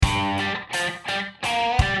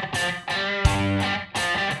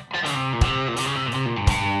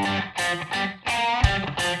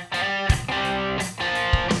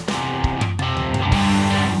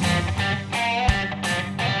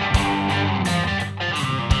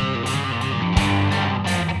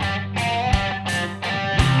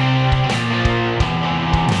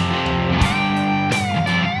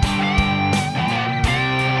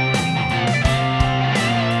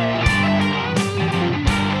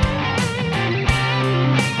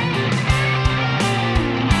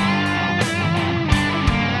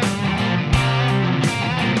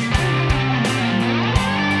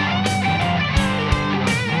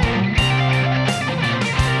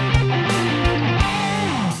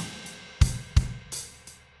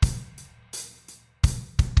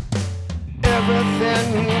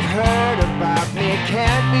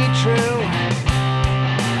can't be true,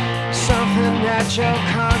 something that your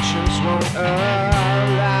conscience won't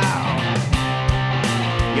allow.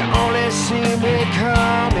 You only see me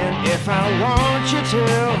coming if I want you to.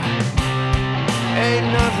 Ain't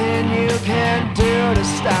nothing you can do to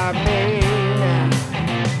stop me now.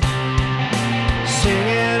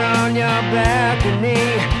 Singing on your balcony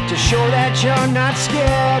to show that you're not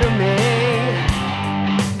scared of me.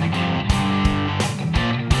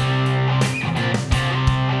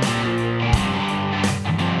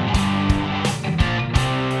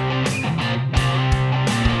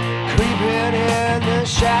 Creeping in the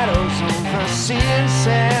shadows over sea and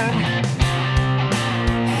sand,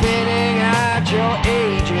 thinning out your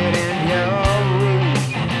aged and your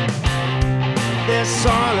weak. This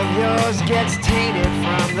soul of yours gets tainted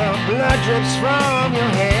from the blood drips from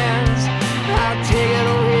your hands. I'll take it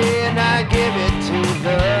away and I give it to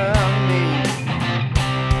the meek.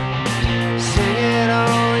 Sing it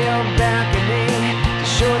on your balcony to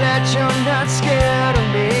show that you're not scared of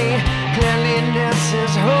me. Cleanliness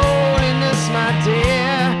is holiness, my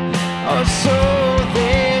dear. Oh, so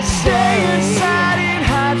they stay inside and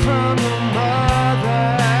hide from your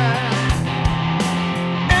mother.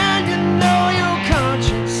 And you know your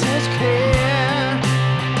conscience is clear.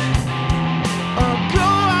 Or go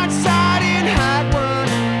outside and hide one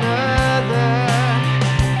another.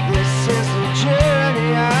 This is the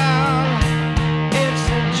journey out. It's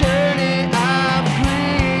the journey of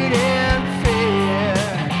greed and fear.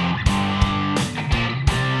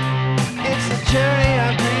 It's the journey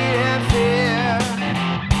of greed and fear.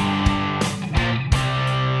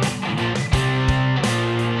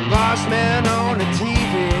 Boss man on the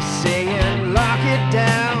TV saying, lock it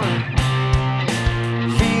down.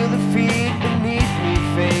 Feel the feet beneath me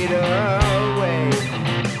fade away.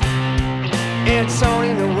 It's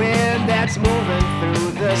only the wind that's moving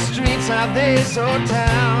through the streets of this old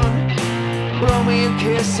town. Blow me a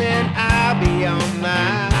kiss and I'll be on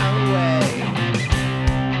my way.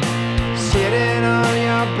 Sitting on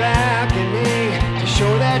your balcony to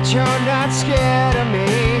show that you're not scared of me.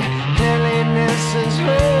 Cleanliness is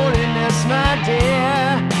holiness, my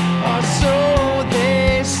dear. Or so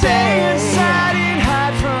they say. Inside and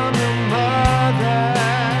hide from your mother.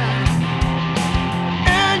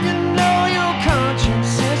 And you know your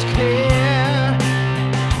conscience is clear.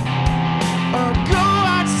 Or go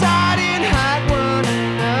outside and hide one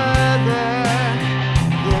another.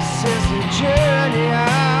 This is the journey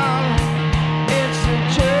out. It's the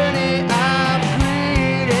journey of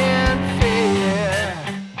greed and fear.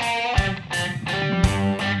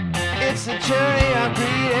 It's the journey of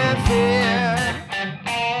greed and fear.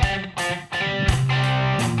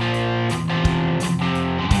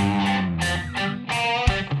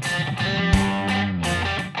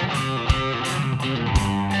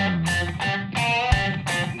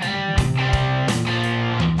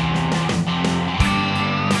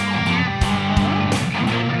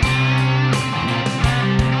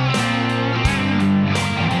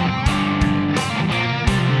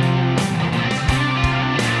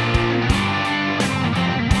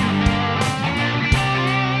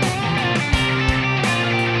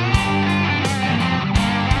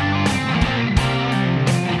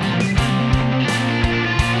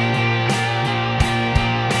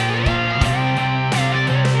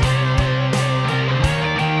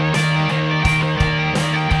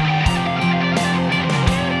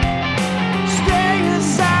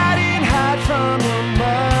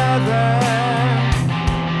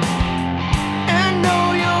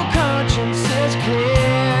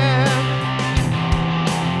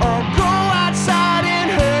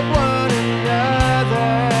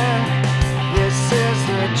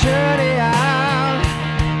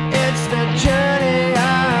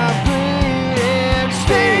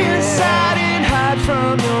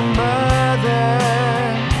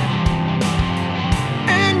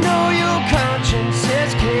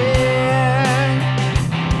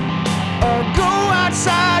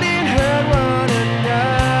 Outside and hurt one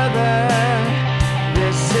another.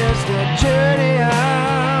 This is the journey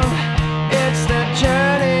of, it's the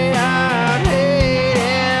journey of hate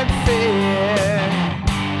and fear.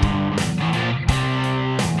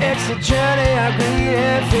 It's the journey of greed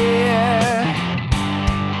and fear.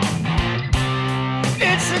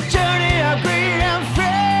 It's the journey of greed and fear.